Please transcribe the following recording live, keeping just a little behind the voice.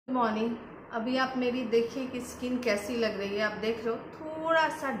Morning. अभी आप मेरी देखिए कि स्किन कैसी लग रही है। आप देख रहे हो थोड़ा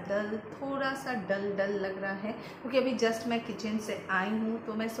सा डल लग रहा है, क्योंकि अभी जस्ट मैं किचन से आई हूँ।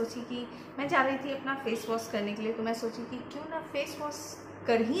 तो मैं सोची कि मैं जा रही थी अपना फेस वॉश करने के लिए, तो मैं सोची कि क्यों ना फेस वॉश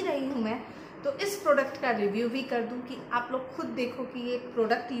कर ही रही हूँ मैं, तो इस प्रोडक्ट का रिव्यू भी कर दूं कि आप लोग खुद देखो कि ये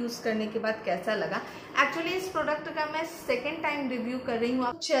प्रोडक्ट यूज़ करने के बाद कैसा लगा। एक्चुअली इस प्रोडक्ट का मैं सेकेंड टाइम रिव्यू कर रही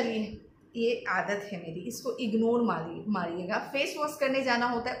हूँ। चलिए, ये आदत है मेरी, इसको इग्नोर मारिएगा। फेस वॉश करने जाना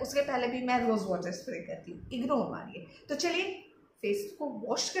होता है, उसके पहले भी मैं रोज वाटर स्प्रे करती हूँ, इग्नोर मारिए। तो चलिए फेस को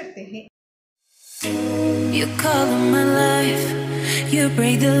वॉश करते हैं। You call in my life, you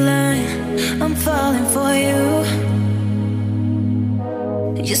break the line, I'm falling for you.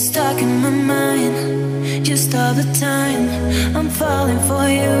 You're stuck in my mind, just all the time, I'm falling for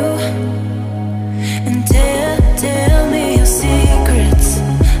you. And tell me your secrets,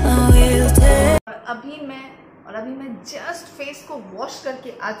 I will tell. अभी मैं just face को wash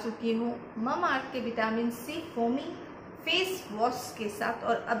करके आ चुकी हूँ ममाअर्थ के vitamin C foaming face wash के साथ।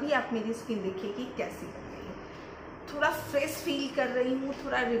 और अभी आप मेरी स्किन देखिए कि कैसी लग रही है। थोड़ा फ्रेश फील कर रही हूँ,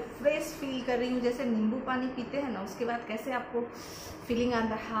 थोड़ा रिफ्रेश फील कर रही हूँ, जैसे नींबू पानी पीते हैं ना, उसके बाद कैसे आपको फीलिंग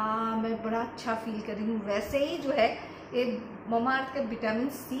आता है, हाँ मैं बड़ा अच्छा फील कर रही हूँ, वैसे ही जो है ये ममाअर्थ का विटामिन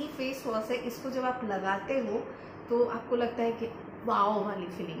सी फेस वॉश है। इसको जब आप लगाते हो तो आपको लगता है कि वाओ वाली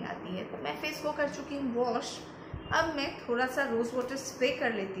फीलिंग आती है। तो मैं फेस को कर चुकी हूँ वॉश। अब मैं थोड़ा सा रोज़ वाटर स्प्रे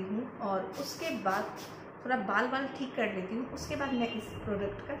कर लेती हूँ और उसके बाद थोड़ा बाल ठीक कर लेती हूँ। उसके बाद मैं इस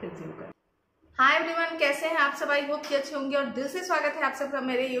प्रोडक्ट का रिव्यू कर। हाय एवरीवन, कैसे हैं आप सब? आई होप कि अच्छे होंगे और दिल से स्वागत है आप सबका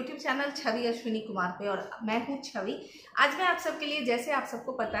मेरे यूट्यूब चैनल छवि अश्विनी कुमार पे। और मैं हूँ छवि। आज मैं आप सबके लिए, जैसे आप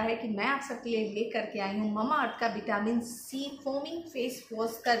सबको पता है कि मैं आप सबके लिए लेकर के आई हूँ ममाअर्थ का vitamin C foaming face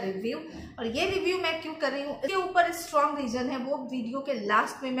wash का रिव्यू। और ये रिव्यू मैं क्यों कर रही हूँ, इसके ऊपर स्ट्रॉन्ग रीजन है, वो वीडियो के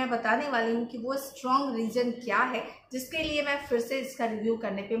लास्ट में मैं बताने वाली हूँ कि वो स्ट्रॉन्ग रीजन क्या है जिसके लिए मैं फिर से इसका रिव्यू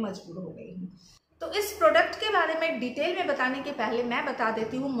करने पर मजबूर हो गई हूँ। तो इस प्रोडक्ट के बारे में डिटेल में बताने के पहले मैं बता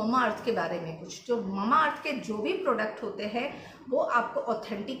देती हूँ ममाअर्थ के बारे में कुछ। जो ममाअर्थ के जो भी प्रोडक्ट होते हैं वो आपको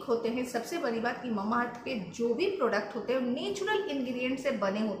ऑथेंटिक होते हैं। सबसे बड़ी बात कि ममाअर्थ के जो भी प्रोडक्ट होते हैं नेचुरल इंग्रेडिएंट से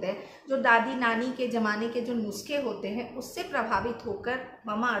बने होते हैं। जो दादी नानी के ज़माने के जो नुस्खे होते हैं उससे प्रभावित होकर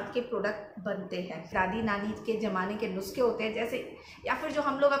ममाअर्थ के प्रोडक्ट बनते हैं। दादी नानी के ज़माने के नुस्खे होते हैं जैसे, या फिर जो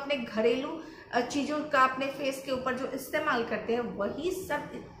हम लोग अपने घरेलू चीज़ों का अपने फेस के ऊपर जो इस्तेमाल करते हैं वही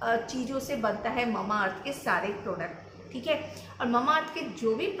सब चीज़ों से बनता है ममाअर्थ के सारे प्रोडक्ट, ठीक है। और ममाअर्थ के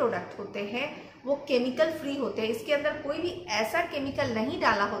जो भी प्रोडक्ट होते हैं वो केमिकल फ्री होते हैं। इसके अंदर कोई भी ऐसा केमिकल नहीं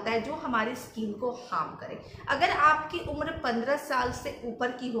डाला होता है जो हमारी स्किन को हार्म करे। अगर आपकी उम्र 15 साल से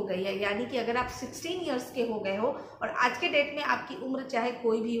ऊपर की हो गई है, यानी कि अगर आप 16 इयर्स के हो गए हो और आज के डेट में आपकी उम्र चाहे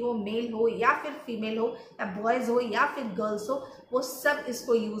कोई भी हो, मेल हो या फिर फीमेल हो या बॉयज़ हो या फिर गर्ल्स हो, वो सब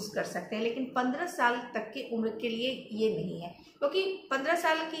इसको यूज़ कर सकते हैं। लेकिन 15 साल तक की उम्र के लिए ये नहीं है, क्योंकि 15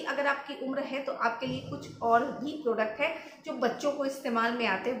 साल की अगर आपकी उम्र है तो आपके लिए कुछ और भी प्रोडक्ट है जो बच्चों को इस्तेमाल में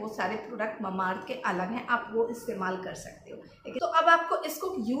आते हैं। वो सारे प्रोडक्ट ममाअर्थ के अलग हैं, आप वो इस्तेमाल कर सकते हो। लेकिन तो अब आपको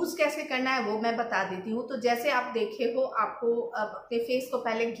इसको यूज़ कैसे करना है वो मैं बता देती हूँ। तो जैसे आप देखे हो, आपको अपने फेस को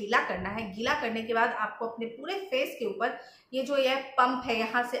पहले गीला करना है। गीला करने के बाद आपको अपने पूरे फेस के ऊपर ये जो यह पंप है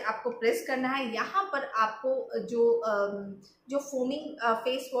यहाँ से आपको प्रेस करना है। यहाँ पर आपको जो फोमिंग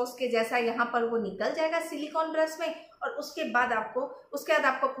फेस वॉश के जैसा यहाँ पर वो निकल जाएगा सिलिकॉन ब्रश में। और उसके बाद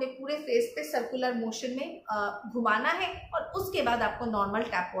आपको अपने पूरे फेस पे सर्कुलर मोशन में घुमाना है और उसके बाद आपको नॉर्मल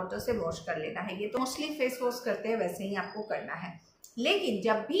टैप वाटर से वॉश कर लेना है। ये तो मोस्टली फेस वॉश करते हैं, वैसे ही आपको करना है। लेकिन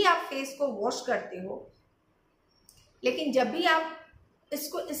जब भी आप फेस को वॉश करते हो, लेकिन जब भी आप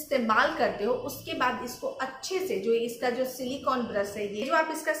इसको इस्तेमाल करते हो उसके बाद इसको अच्छे से, जो इसका जो सिलिकॉन ब्रश है, ये जो आप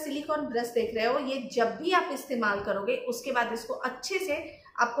इसका सिलिकॉन ब्रश देख रहे हो, ये जब भी आप इस्तेमाल करोगे उसके बाद इसको अच्छे से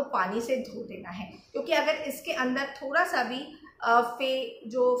आपको पानी से धो देना है। क्योंकि अगर इसके अंदर थोड़ा सा भी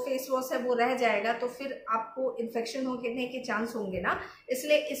जो फेस वॉश है वो रह जाएगा तो फिर आपको इन्फेक्शन होने के चांस होंगे ना।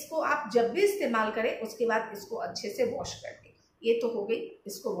 इसलिए इसको आप जब भी इस्तेमाल करें उसके बाद इसको अच्छे से वॉश कर दें। ये तो हो गई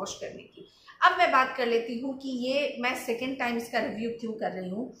इसको वॉश करने की। अब मैं बात कर लेती हूँ कि ये मैं सेकेंड टाइम इसका रिव्यू क्यों कर रही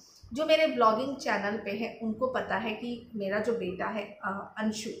हूँ। जो मेरे ब्लॉगिंग चैनल पे है उनको पता है कि मेरा जो बेटा है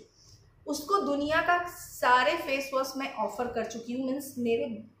अंशु, उसको दुनिया का सारे फेस वॉश मैं ऑफ़र कर चुकी हूँ। मीन्स मेरे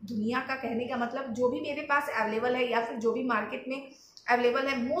दुनिया का कहने का मतलब जो भी मेरे पास अवेलेबल है या फिर जो भी मार्केट में अवेलेबल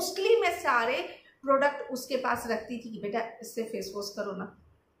है, मोस्टली मैं सारे प्रोडक्ट उसके पास रखती थी कि बेटा इससे फेस वॉश करो ना।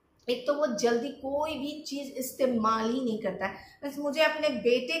 एक तो वो जल्दी कोई भी चीज़ इस्तेमाल ही नहीं करता है। बस मुझे अपने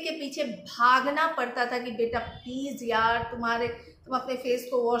बेटे के पीछे भागना पड़ता था कि बेटा प्लीज़ यार तुम अपने फेस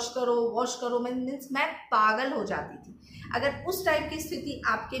को वॉश करो। मैं पागल हो जाती थी। अगर उस टाइप की स्थिति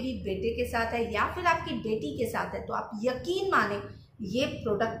आपके भी बेटे के साथ है या फिर आपकी बेटी के साथ है तो आप यकीन माने ये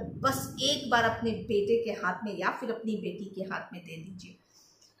प्रोडक्ट बस एक बार अपने बेटे के हाथ में या फिर अपनी बेटी के हाथ में दे दीजिए।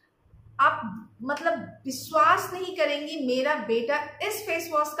 आप मतलब विश्वास नहीं करेंगी, मेरा बेटा इस फेस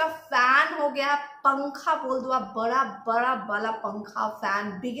वॉश का फैन हो गया, पंखा बोल दो आप, बड़ा बड़ा वाला पंखा,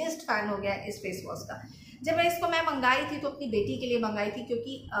 फैन, बिगेस्ट फैन हो गया इस फेस वॉश का। जब मैं मंगाई थी तो अपनी बेटी के लिए मंगाई थी,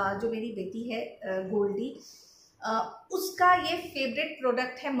 क्योंकि जो मेरी बेटी है गोल्डी, उसका ये फेवरेट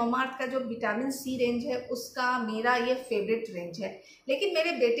प्रोडक्ट है। ममाअर्थ का जो विटामिन सी रेंज है उसका मेरा ये फेवरेट रेंज है। लेकिन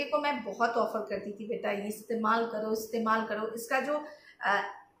मेरे बेटे को मैं बहुत ऑफर करती थी, बेटा ये इस्तेमाल करो इस्तेमाल करो। इसका जो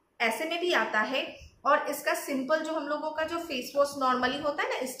ऐसे में भी आता है, और इसका सिंपल जो हम लोगों का जो फेस वॉश नॉर्मली होता है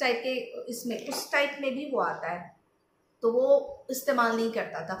ना इस टाइप के, इसमें उस टाइप में भी वो आता है, तो वो इस्तेमाल नहीं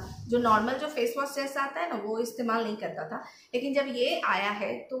करता था। जो नॉर्मल जो फेस वॉश जैसा आता है ना वो इस्तेमाल नहीं करता था। लेकिन जब ये आया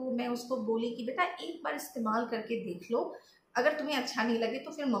है तो मैं उसको बोली कि बेटा एक बार इस्तेमाल करके देख लो, अगर तुम्हें अच्छा नहीं लगे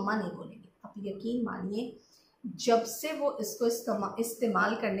तो फिर मम्मा नहीं बोलेंगे। आप यकीन मानिए, जब से वो इसको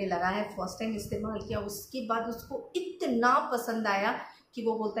इस्तेमाल करने लगा है, फर्स्ट टाइम इस्तेमाल किया, उसके बाद उसको इतना पसंद आया कि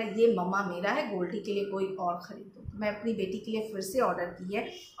वो बोलता है ये मम्मा मेरा है, गोल्डी के लिए कोई और खरीदो। तो मैं अपनी बेटी के लिए फिर से ऑर्डर की है,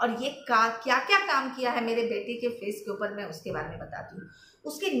 और ये क्या क्या काम किया है मेरे बेटे के फेस के ऊपर मैं उसके बारे में बताती हूँ।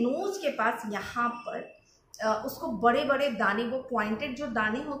 उसके नोज के पास यहाँ पर उसको बड़े बड़े दाने, वो पॉइंटेड जो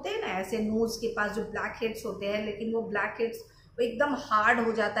दाने होते हैं ना ऐसे नोज के पास, जो ब्लैक हेड्स होते हैं, लेकिन वो ब्लैक हेड्स वो एकदम हार्ड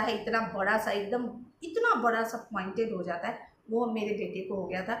हो जाता है, इतना बड़ा सा, एकदम इतना बड़ा सा पॉइंटेड हो जाता है, वो मेरे बेटे को हो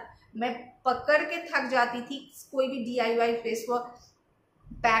गया था। मैं पकड़ के थक जाती थी, कोई भी DIY फेस वॉश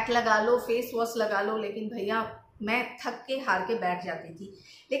पैक लगा लो, फेस वॉश लगा लो, लेकिन भैया मैं थक के हार के बैठ जाती थी।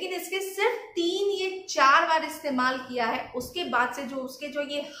 लेकिन इसके सिर्फ 3-4 बार इस्तेमाल किया है, उसके बाद से जो उसके जो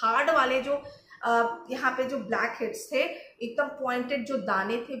ये हार्ड वाले जो यहाँ पे जो ब्लैक हेड्स थे, एकदम पॉइंटेड जो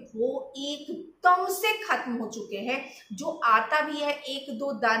दाने थे, वो एकदम से खत्म हो चुके हैं। जो आता भी है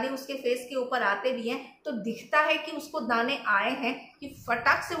 1-2 दाने उसके फेस के ऊपर आते भी हैं तो दिखता है कि उसको दाने आए हैं, कि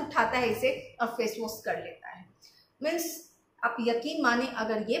फटाक से उठाता है इसे और फेस वॉश कर लेता है। मीन्स आप यकीन माने,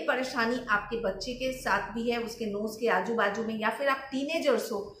 अगर ये परेशानी आपके बच्चे के साथ भी है, उसके नोज के आजू बाजू में, या फिर आप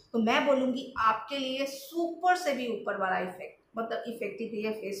टीनेजर्स हो, तो मैं बोलूँगी आपके लिए सुपर से भी ऊपर वाला मतलब इफेक्टिव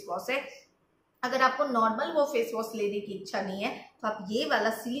ये फेस वॉश है। अगर आपको नॉर्मल वो फेस वॉश लेने की इच्छा नहीं है तो आप ये वाला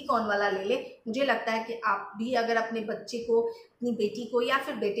सिलिकॉन वाला ले ले। मुझे लगता है कि आप भी अगर अपने बच्चे को, अपनी बेटी को या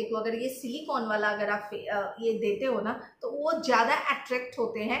फिर बेटे को अगर ये सिलिकॉन वाला अगर आप ये देते हो ना, तो वो ज़्यादा अट्रैक्ट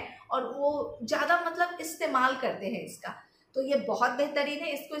होते हैं और वो ज़्यादा मतलब इस्तेमाल करते हैं इसका। तो ये बहुत बेहतरीन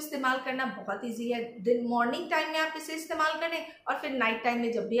है, इसको इस्तेमाल करना बहुत इजी है। दिन मॉर्निंग टाइम में आप इसे इस्तेमाल करें, और फिर नाइट टाइम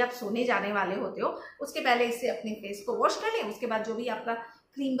में जब भी आप सोने जाने वाले होते हो उसके पहले इससे अपने फेस को वॉश कर लें, उसके बाद जो भी आपका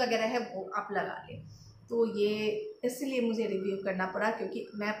क्रीम वगैरह है वो आप लगा लें। तो ये इसलिए मुझे रिव्यू करना पड़ा, क्योंकि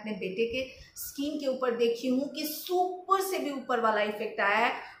मैं अपने बेटे के स्किन के ऊपर देखी हूँ कि सुपर से भी ऊपर वाला इफेक्ट आया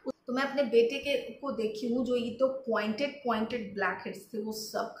है। तो मैं अपने बेटे को देखी हूँ, जो ये तो पॉइंटेड ब्लैक हेड्स थे वो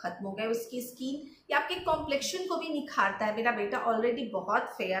सब खत्म हो गए। उसकी स्किन या आपके कॉम्प्लेक्शन को भी निखारता है। मेरा बेटा ऑलरेडी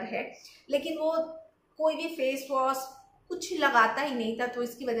बहुत फेयर है, लेकिन वो कोई भी फेस वॉश कुछ लगाता ही नहीं था, तो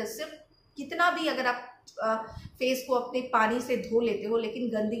इसकी वजह से कितना भी अगर आप फेस को अपने पानी से धो लेते हो लेकिन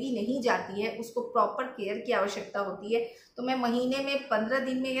गंदगी नहीं जाती है, उसको प्रॉपर केयर की आवश्यकता होती है। तो मैं महीने में 15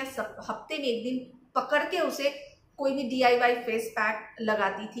 दिन में या हफ्ते में 1 दिन पकड़ के उसे कोई भी DIY फेस पैक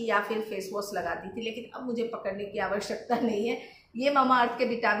लगाती थी या फिर फेस वॉश लगाती थी। लेकिन अब मुझे पकड़ने की आवश्यकता नहीं है, ये ममाअर्थ के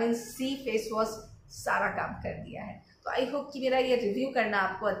विटामिन C फेस वॉश सारा काम कर दिया है। तो आई होप कि मेरा ये रिव्यू करना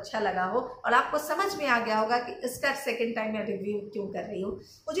आपको अच्छा लगा हो और आपको समझ में आ गया होगा कि इसका सेकंड टाइम मैं रिव्यू क्यों कर रही हूँ।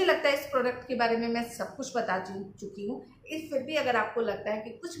 मुझे लगता है इस प्रोडक्ट के बारे में मैं सब कुछ बता चुकी हूँ। फिर भी अगर आपको लगता है कि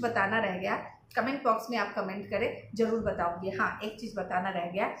कुछ बताना रह गया, कमेंट बॉक्स में आप कमेंट करें, जरूर बताऊंगी। हाँ, एक चीज़ बताना रह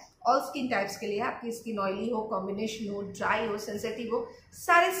गया, ऑल स्किन टाइप्स के लिए, आपकी स्किन ऑयली हो, कॉम्बिनेशन हो, ड्राई हो, सेंसिटिव हो,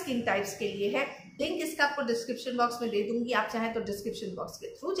 सारे स्किन टाइप्स के लिए है। लिंक इसका आपको डिस्क्रिप्शन बॉक्स में दे दूंगी, आप चाहें तो डिस्क्रिप्शन बॉक्स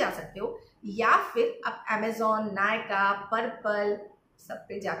के थ्रू जा सकते हो, या फिर आप अमेजोन, नायका, पर्पल सब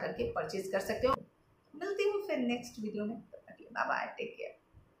पे जा करके परचेज कर सकते हो। मिलती हूँ फिर नेक्स्ट वीडियो में, bye bye, take care,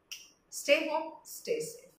 stay home, stay safe.